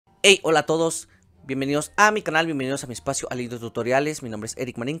Hey, hola a todos, bienvenidos a mi canal, bienvenidos a mi espacio Amigos Tutoriales. Mi nombre es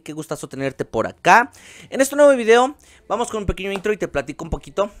Eric Marín, qué gustazo tenerte por acá. En este nuevo video vamos con un pequeño intro y te platico un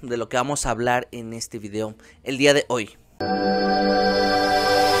poquito de lo que vamos a hablar en este video el día de hoy.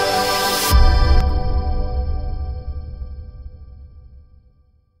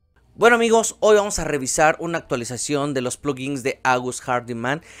 Bueno amigos, hoy vamos a revisar una actualización de los plugins de Agus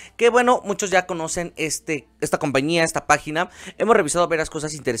Hardiman. Que bueno, muchos ya conocen esta compañía, esta página. Hemos revisado varias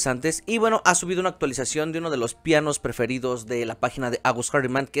cosas interesantes. Y bueno, ha subido una actualización de uno de los pianos preferidos de la página de Agus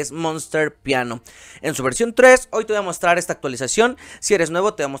Hardiman, que es Monster Piano. En su versión 3, hoy te voy a mostrar esta actualización. Si eres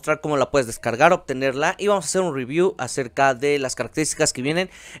nuevo, te voy a mostrar cómo la puedes descargar, obtenerla. Y vamos a hacer un review acerca de las características que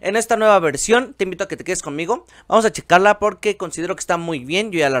vienen en esta nueva versión. Te invito a que te quedes conmigo. Vamos a checarla porque considero que está muy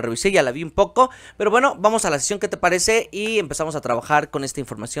bien. Yo ya la revisé, ya la vi un poco, pero bueno, vamos a la sesión, ¿qué te parece? Y empezamos a trabajar con esta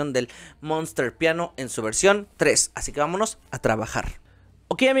información del Monster Piano en su versión 3, así que vámonos a trabajar.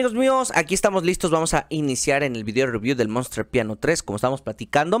 Ok amigos míos, aquí estamos listos, vamos a iniciar en el video review del Monster Piano 3, como estamos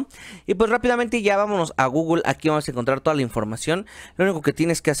platicando. Y pues rápidamente ya vámonos a Google, aquí vamos a encontrar toda la información. Lo único que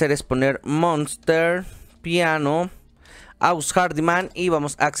tienes que hacer es poner Monster Piano Agus Hardiman y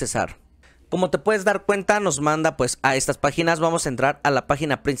vamos a accesar. Como te puedes dar cuenta, nos manda pues a estas páginas. Vamos a entrar a la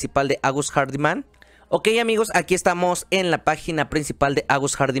página principal de Agus Hardiman. Ok amigos, aquí estamos en la página principal de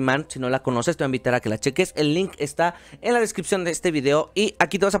Agus Hardiman. Si no la conoces, te voy a invitar a que la cheques. El link está en la descripción de este video. Y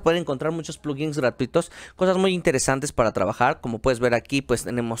aquí te vas a poder encontrar muchos plugins gratuitos, cosas muy interesantes para trabajar. Como puedes ver aquí, pues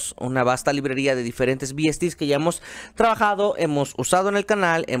tenemos una vasta librería de diferentes VSTs que ya hemos trabajado, hemos usado en el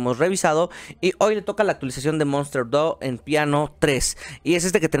canal, hemos revisado. Y hoy le toca la actualización de Monster Do en Piano 3. Y es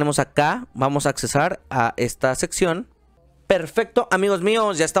este que tenemos acá. Vamos a accesar a esta sección. Perfecto amigos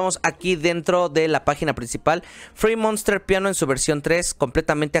míos, ya estamos aquí dentro de la página principal. Free Monster Piano en su versión 3,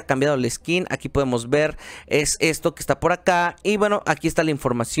 completamente ha cambiado el skin. Aquí podemos ver, es esto que está por acá. Y bueno, aquí está la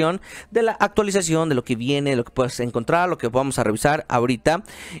información de la actualización, de lo que viene, lo que puedes encontrar, lo que vamos a revisar ahorita.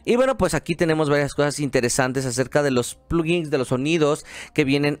 Y bueno, pues aquí tenemos varias cosas interesantes acerca de los plugins, de los sonidos que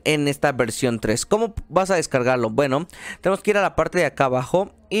vienen en esta versión 3. ¿Cómo vas a descargarlo? Bueno, tenemos que ir a la parte de acá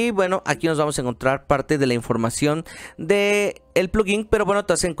abajo. Y bueno, aquí nos vamos a encontrar parte de la información de el plugin, pero bueno,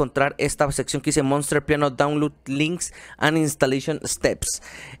 te vas a encontrar esta sección que dice Monster Piano Download Links and Installation Steps.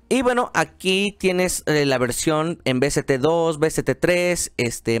 Y bueno, aquí tienes la versión en VST 2, VST 3,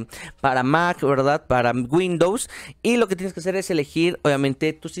 para Mac, ¿verdad? Para Windows. Y lo que tienes que hacer es elegir,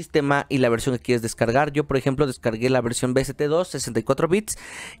 obviamente, tu sistema y la versión que quieres descargar. Yo, por ejemplo, descargué la versión VST 2, 64 bits.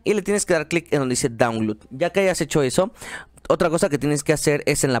 Y le tienes que dar clic en donde dice Download. Ya que hayas hecho eso, otra cosa que tienes que hacer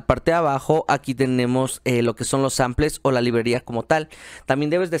es en la parte de abajo, aquí tenemos lo que son los samples o la librería como tal. También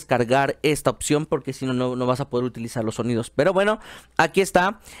debes descargar esta opción porque si no, no vas a poder utilizar los sonidos. Pero bueno, aquí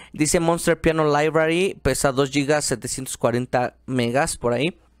está, dice Monster Piano Library, pesa 2 GB, 740 megas por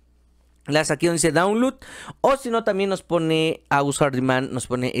ahí. Le das aquí donde dice download, o si no también nos pone Agus Hardiman, nos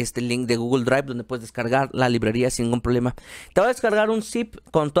pone este link de Google Drive donde puedes descargar la librería sin ningún problema. Te va a descargar un zip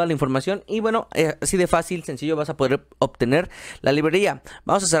con toda la información y bueno, así de fácil, sencillo vas a poder obtener la librería.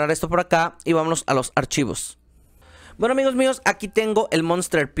 Vamos a cerrar esto por acá y vámonos a los archivos. Bueno amigos míos, aquí tengo el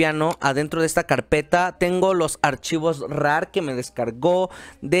Monster Piano. Adentro de esta carpeta tengo los archivos RAR que me descargó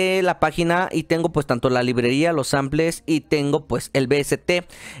de la página. Y tengo pues tanto la librería, los samples, y tengo pues el VST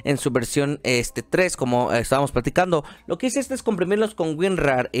en su versión 3, como estábamos platicando. Lo que hice es comprimirlos con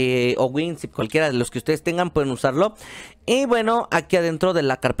WinRAR o WinZip, cualquiera de los que ustedes tengan pueden usarlo. Y bueno, aquí adentro de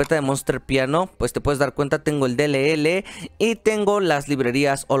la carpeta de Monster Piano, pues te puedes dar cuenta, tengo el DLL y tengo las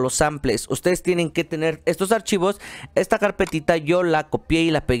librerías o los samples. Ustedes tienen que tener estos archivos. Esta carpetita yo la copié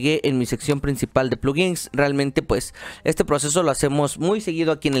y la pegué en mi sección principal de plugins. Realmente pues este proceso lo hacemos muy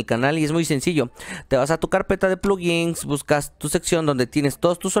seguido aquí en el canal y es muy sencillo. Te vas a tu carpeta de plugins, buscas tu sección donde tienes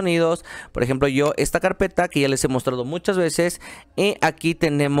todos tus sonidos. Por ejemplo, yo esta carpeta que ya les he mostrado muchas veces. Y aquí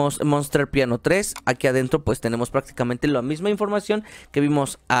tenemos Monster Piano 3. Aquí adentro pues tenemos prácticamente la misma información que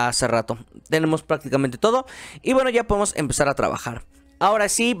vimos hace rato. Tenemos prácticamente todo y bueno, ya podemos empezar a trabajar. Ahora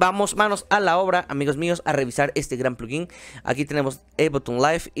sí, vamos manos a la obra, amigos míos, a revisar este gran plugin. Aquí tenemos Ableton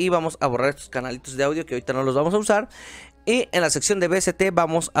Live y vamos a borrar estos canalitos de audio que ahorita no los vamos a usar. Y en la sección de VST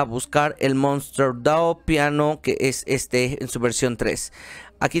vamos a buscar el Monster Do Piano, que es en su versión 3.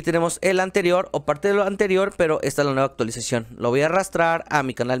 Aquí tenemos el anterior o parte de lo anterior, pero esta es la nueva actualización. Lo voy a arrastrar a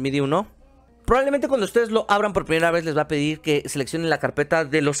mi canal MIDI 1. Probablemente cuando ustedes lo abran por primera vez les va a pedir que seleccionen la carpeta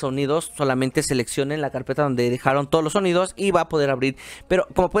de los sonidos. Solamente seleccionen la carpeta donde dejaron todos los sonidos y va a poder abrir. Pero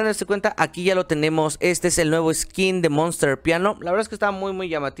como pueden darse cuenta, aquí ya lo tenemos. Este es el nuevo skin de Monster Piano. La verdad es que está muy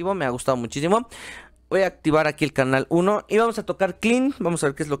llamativo, me ha gustado muchísimo. Voy a activar aquí el canal 1 y vamos a tocar clean. Vamos a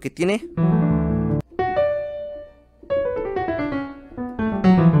ver qué es lo que tiene.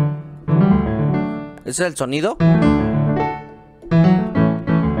 Ese es el sonido.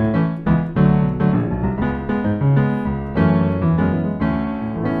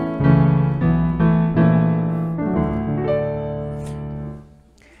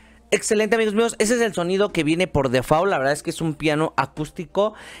 Excelente, amigos míos, ese es el sonido que viene por default. La verdad es que es un piano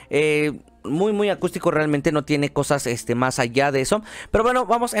acústico, muy acústico, realmente no tiene cosas más allá de eso. Pero bueno,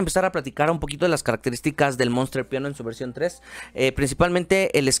 vamos a empezar a platicar un poquito de las características del Monster Piano en su versión 3.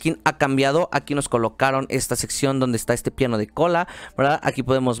 Principalmente el skin ha cambiado. Aquí nos colocaron esta sección donde está este piano de cola, ¿verdad? Aquí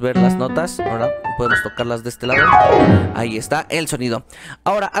podemos ver las notas, ¿verdad? Podemos tocarlas de este lado. Ahí está el sonido.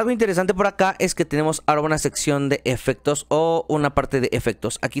 Ahora, algo interesante por acá es que tenemos ahora una sección de efectos o una parte de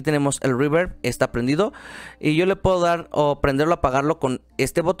efectos. Aquí tenemos el reverb, está prendido y yo le puedo dar o prenderlo, apagarlo con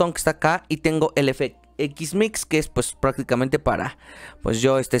este botón que está acá. Y tengo el FX Mix, que es pues prácticamente para pues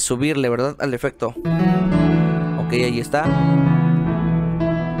yo subirle, ¿verdad? Al efecto. Ok, ahí está.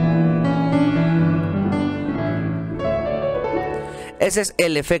 Ese es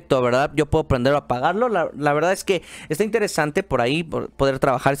el efecto, ¿verdad? Yo puedo prender o apagarlo. La verdad es que está interesante por ahí poder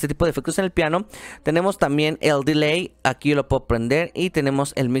trabajar este tipo de efectos en el piano. Tenemos también el delay. Aquí yo lo puedo prender y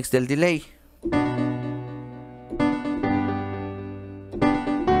tenemos el mix del delay.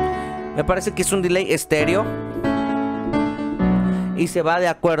 Me parece que es un delay estéreo y se va de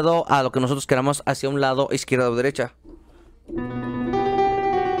acuerdo a lo que nosotros queramos hacia un lado, izquierda o derecha.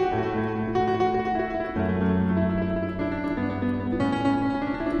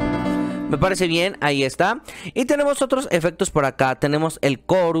 Me parece bien, ahí está. Y tenemos otros efectos por acá. Tenemos el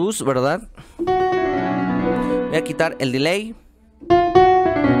chorus, ¿verdad? Voy a quitar el delay.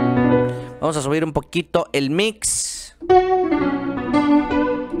 Vamos a subir un poquito el mix.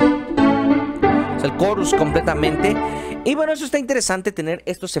 El chorus completamente. Y bueno, eso está interesante, tener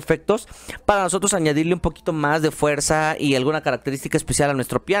estos efectos para nosotros añadirle un poquito más de fuerza y alguna característica especial a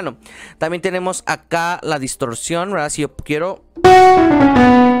nuestro piano. También tenemos acá la distorsión, ¿verdad? Si yo quiero,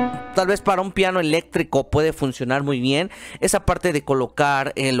 tal vez para un piano eléctrico puede funcionar muy bien. Esa parte de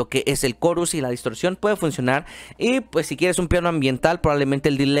colocar lo que es el chorus y la distorsión puede funcionar. Y pues si quieres un piano ambiental, probablemente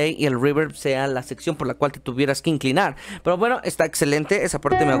el delay y el reverb sea la sección por la cual te tuvieras que inclinar. Pero bueno, está excelente, esa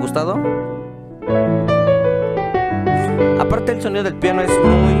parte me ha gustado. Aparte, el sonido del piano es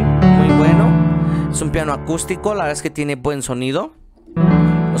muy bueno. Es un piano acústico, la verdad es que tiene buen sonido.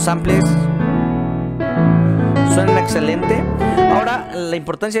 Los samples suenan excelente. Ahora, la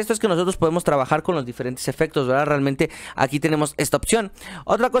importancia de esto es que nosotros podemos trabajar con los diferentes efectos, ¿verdad? Realmente aquí tenemos esta opción.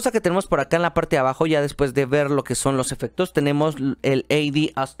 Otra cosa que tenemos por acá en la parte de abajo, ya después de ver lo que son los efectos, tenemos el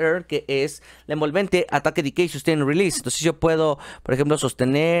AD as Air, que es la envolvente Ataque, Decay, Sustain, Release. Entonces yo puedo, por ejemplo,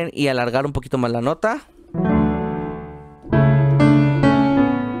 sostener y alargar un poquito más la nota.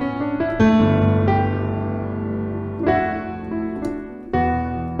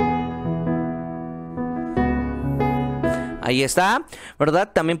 Ahí está,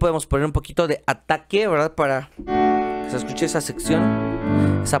 ¿verdad? También podemos poner un poquito de ataque, ¿verdad? Para que se escuche esa sección.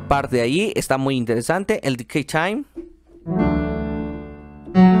 Esa parte de ahí está muy interesante. El decay time.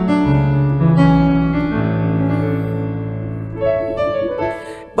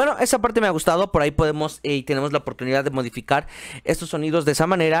 Bueno, esa parte me ha gustado, por ahí podemos y tenemos la oportunidad de modificar estos sonidos de esa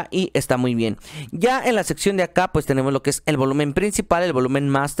manera y está muy bien. Ya en la sección de acá pues tenemos lo que es el volumen principal, el volumen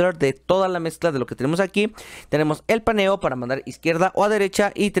master de toda la mezcla de lo que tenemos aquí. Tenemos el paneo para mandar izquierda o a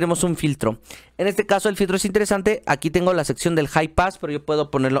derecha y tenemos un filtro. En este caso el filtro es interesante, aquí tengo la sección del high pass, pero yo puedo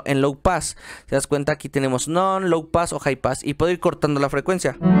ponerlo en low pass. ¿Te das cuenta? Aquí tenemos non, low pass o high pass y puedo ir cortando la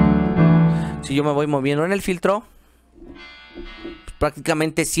frecuencia. Si yo me voy moviendo en el filtro,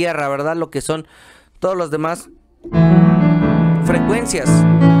 prácticamente cierra, ¿verdad? Lo que son todos los demás frecuencias.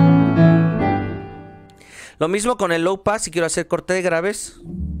 Lo mismo con el low pass, si quiero hacer corte de graves.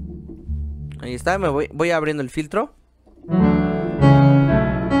 Ahí está, voy abriendo el filtro.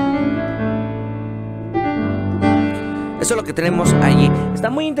 Eso es lo que tenemos allí.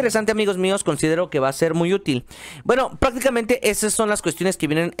 Está muy interesante, amigos míos. Considero que va a ser muy útil. Bueno, prácticamente esas son las cuestiones que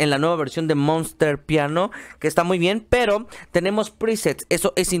vienen en la nueva versión de Monster Piano, que está muy bien, pero tenemos presets.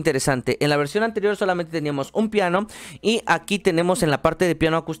 Eso es interesante. En la versión anterior solamente teníamos un piano y aquí tenemos en la parte de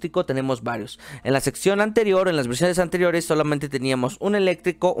piano acústico tenemos varios. En la sección anterior, en las versiones anteriores, solamente teníamos un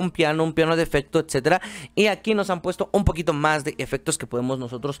eléctrico, un piano de efecto, etcétera. Y aquí nos han puesto un poquito más de efectos que podemos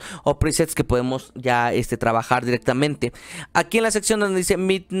nosotros, o presets que podemos ya trabajar directamente. Aquí en la sección donde dice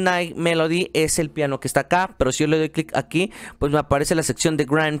Midnight Melody es el piano que está acá, pero si yo le doy clic aquí, pues me aparece la sección de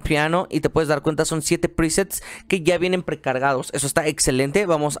Grand Piano y te puedes dar cuenta, son 7 presets que ya vienen precargados. Eso está excelente.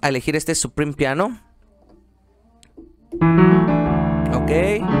 Vamos a elegir este Supreme Piano. Ok.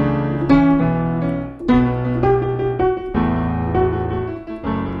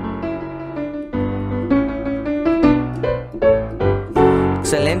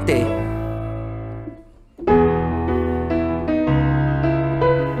 Excelente.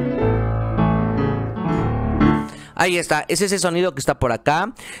 Ahí está, es ese sonido que está por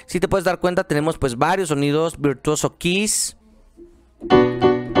acá. Si te puedes dar cuenta, tenemos pues varios sonidos. Virtuoso keys.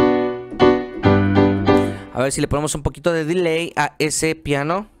 A ver si le ponemos un poquito de delay a ese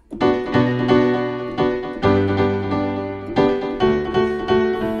piano.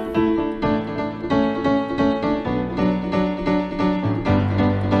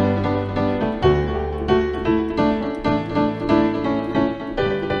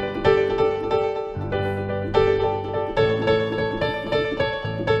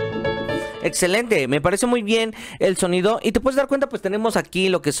 Excelente, me parece muy bien el sonido. Y te puedes dar cuenta, pues tenemos aquí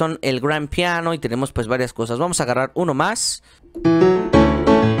lo que son el grand piano y tenemos pues varias cosas. Vamos a agarrar uno más. Un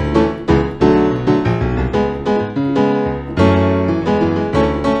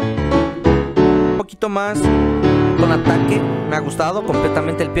poquito más con ataque, me ha gustado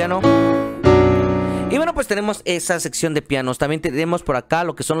completamente el piano. Y bueno, pues tenemos esa sección de pianos. También tenemos por acá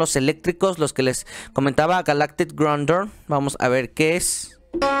lo que son los eléctricos, los que les comentaba, Galactic Grandeur. Vamos a ver qué es.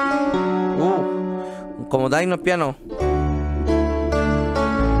 Como Dino piano.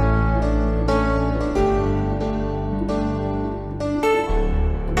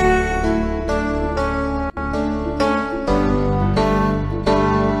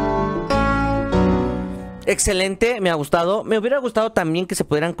 Excelente, me ha gustado. Me hubiera gustado también que se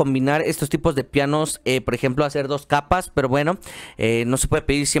pudieran combinar estos tipos de pianos, por ejemplo, hacer dos capas, pero bueno, no se puede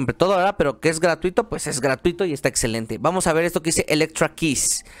pedir siempre todo, ¿verdad? Pero que es gratuito, pues es gratuito y está excelente. Vamos a ver esto que dice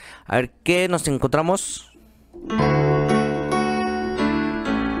ELECTRICOS. A ver qué nos encontramos.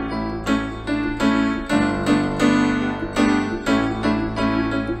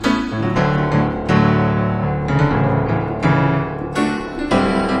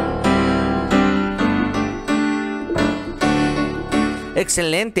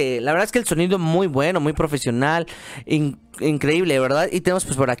 Excelente, la verdad es que el sonido muy bueno, muy profesional, increíble, ¿verdad? Y tenemos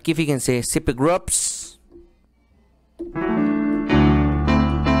pues por aquí, fíjense, CP Groups.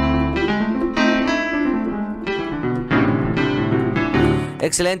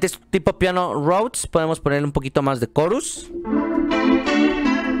 Excelente, es tipo piano Rhodes. Podemos ponerle un poquito más de chorus.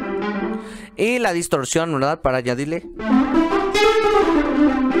 Y la distorsión, ¿verdad? Para añadirle.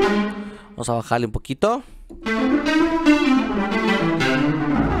 Vamos a bajarle un poquito.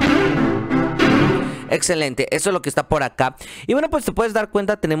 Excelente, eso es lo que está por acá. Y bueno, pues te puedes dar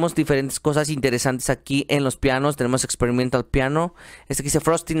cuenta, tenemos diferentes cosas interesantes aquí en los pianos. Tenemos Experimental Piano, este que dice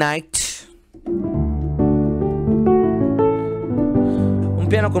Frosty Night. Un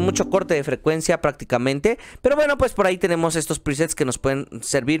piano con mucho corte de frecuencia prácticamente. Pero bueno, pues por ahí tenemos estos presets que nos pueden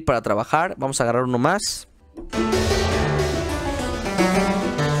servir para trabajar. Vamos a agarrar uno más.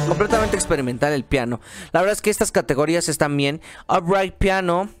 Completamente experimental el piano. La verdad es que estas categorías están bien. Upright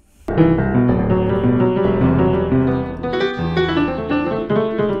Piano.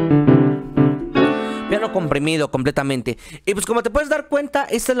 Piano comprimido completamente. Y pues como te puedes dar cuenta,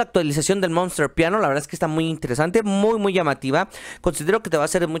 esta es la actualización del Monster Piano. La verdad es que está muy interesante, muy llamativa. Considero que te va a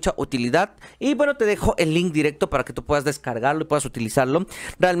ser de mucha utilidad. Y bueno, te dejo el link directo para que tú puedas descargarlo y puedas utilizarlo.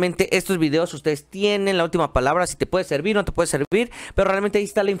 Realmente estos videos ustedes tienen la última palabra, si te puede servir o no te puede servir. Pero realmente ahí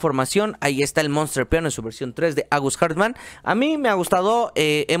está la información. Ahí está el Monster Piano en su versión 3 de Agus Hardiman. A mí me ha gustado,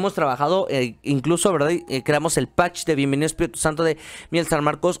 hemos trabajado incluso, ¿verdad? Creamos el patch de Bienvenido Espíritu Santo de Miel San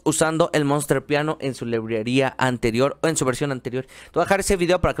Marcos usando el Monster Piano en su librería anterior o en su versión anterior. Te voy a dejar ese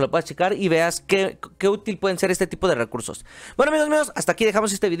video para que lo puedas checar y veas qué útil pueden ser este tipo de recursos. Bueno, amigos míos, hasta aquí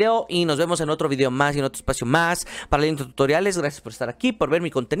dejamos este video y nos vemos en otro video más y en otro espacio más para leer tutoriales. Gracias por estar aquí, por ver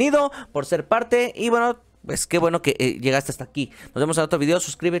mi contenido, por ser parte y bueno, pues qué bueno que llegaste hasta aquí. Nos vemos en otro video,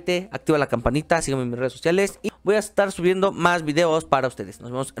 suscríbete, activa la campanita, sígueme en mis redes sociales y voy a estar subiendo más videos para ustedes.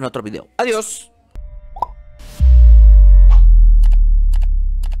 Nos vemos en otro video. Adiós.